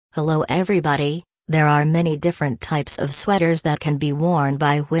Hello everybody, there are many different types of sweaters that can be worn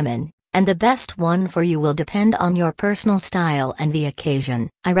by women, and the best one for you will depend on your personal style and the occasion.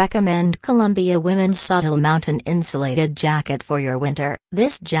 I recommend Columbia Women's Suttle Mountain Insulated Jacket for your winter.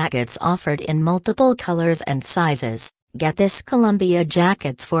 This jacket's offered in multiple colors and sizes. Get this Columbia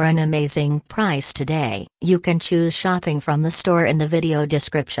jackets for an amazing price today. You can choose shopping from the store in the video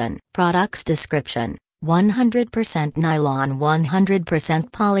description. Products description: 100% nylon, 100%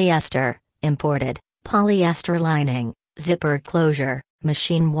 polyester, imported, polyester lining, zipper closure,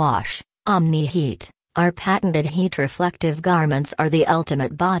 machine wash, OMNI-HEAT. Our patented heat-reflective garments are the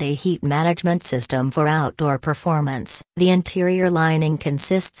ultimate body heat management system for outdoor performance. The interior lining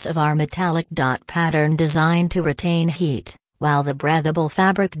consists of our metallic dot pattern designed to retain heat, while the breathable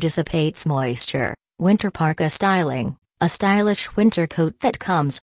fabric dissipates moisture. Winter PARKA styling: a stylish winter coat that comes